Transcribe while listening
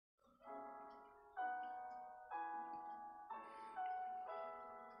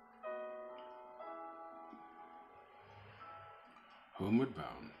Homeward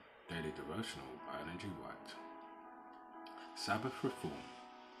Bound, Daily Devotional by Ellen G. White. Sabbath Reform,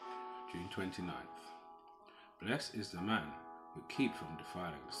 June 29th. Blessed is the man who keeps from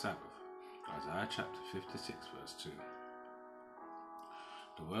defiling the Sabbath. Isaiah chapter 56 verse 2.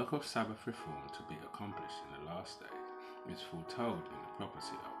 The work of Sabbath reform to be accomplished in the last day is foretold in the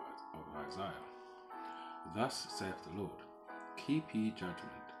prophecy of Isaiah. Thus saith the Lord, Keep ye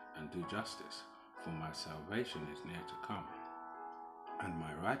judgment, and do justice, for my salvation is near to come, and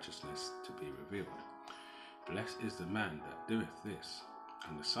my righteousness to be revealed. Blessed is the man that doeth this,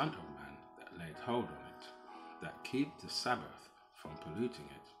 and the Son of Man that laid hold on it, that keep the Sabbath from polluting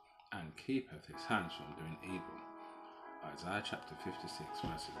it, and keepeth his hands from doing evil. Isaiah chapter 56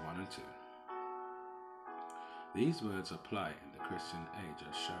 verses 1 and 2. These words apply in the Christian age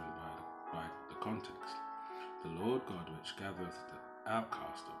as shown by the context. The Lord God which gathereth the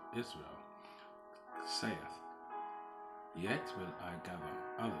outcasts of Israel saith, Yet will I gather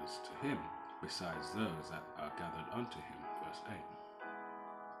others to him, besides those that are gathered unto him. Verse 8.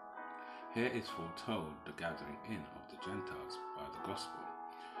 Here is foretold the gathering in of the Gentiles by the gospel,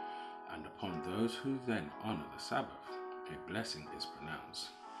 and upon those who then honour the Sabbath, a blessing is pronounced.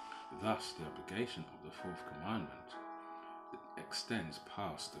 Thus the obligation of the fourth commandment extends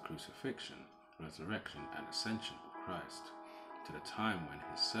past the crucifixion, resurrection and ascension of Christ, to the time when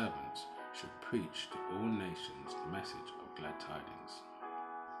his servants should preach to all nations the message of glad tidings.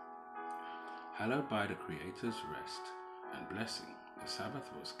 Hallowed by the Creator's rest and blessing, the Sabbath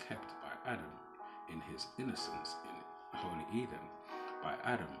was kept by Adam in his innocence in holy Eden, by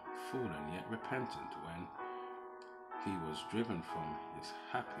Adam fallen yet repentant when he was driven from his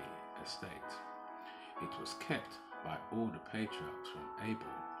happy estate. It was kept by all the patriarchs from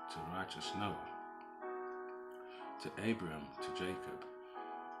Abel to righteous Noah, to Abraham to Jacob.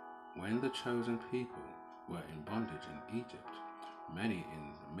 When the chosen people were in bondage in Egypt, many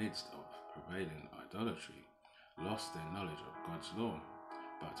in the midst of prevailing idolatry lost their knowledge of God's law.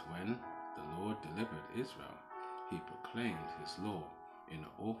 But when the Lord delivered Israel, he proclaimed his law in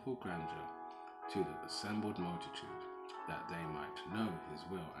awful grandeur to the assembled multitude, that they might know his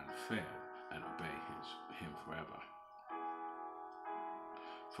will and fear and obey him forever.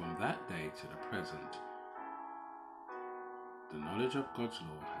 From that day to the present, the knowledge of God's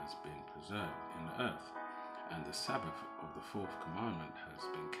law has been preserved in the earth, and the Sabbath of the fourth commandment has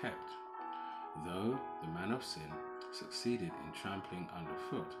been kept. Though the man of sin succeeded in trampling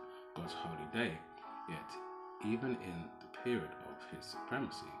underfoot God's holy day, yet even in the period of his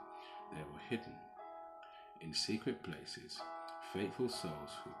supremacy, they were hidden in secret places, faithful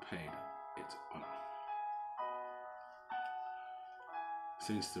souls who paid it honor.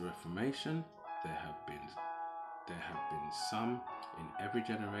 Since the Reformation, there have been some in every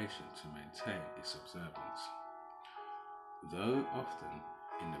generation to maintain its observance. Though often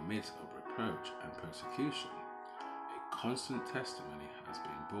in the midst of reproach and persecution, a constant testimony has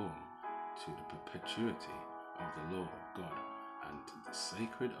been borne to the perpetuity of the law of God and the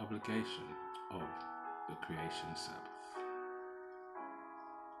sacred obligation of the creation Sabbath.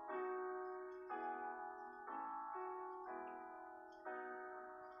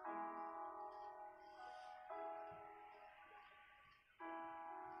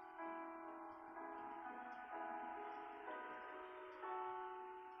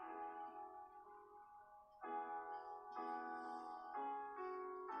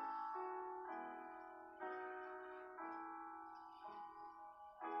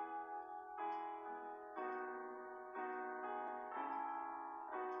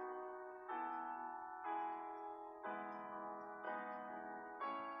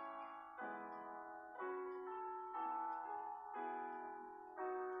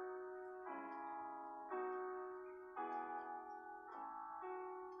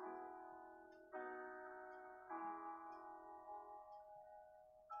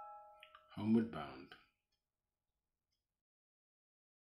 Homeward Bound,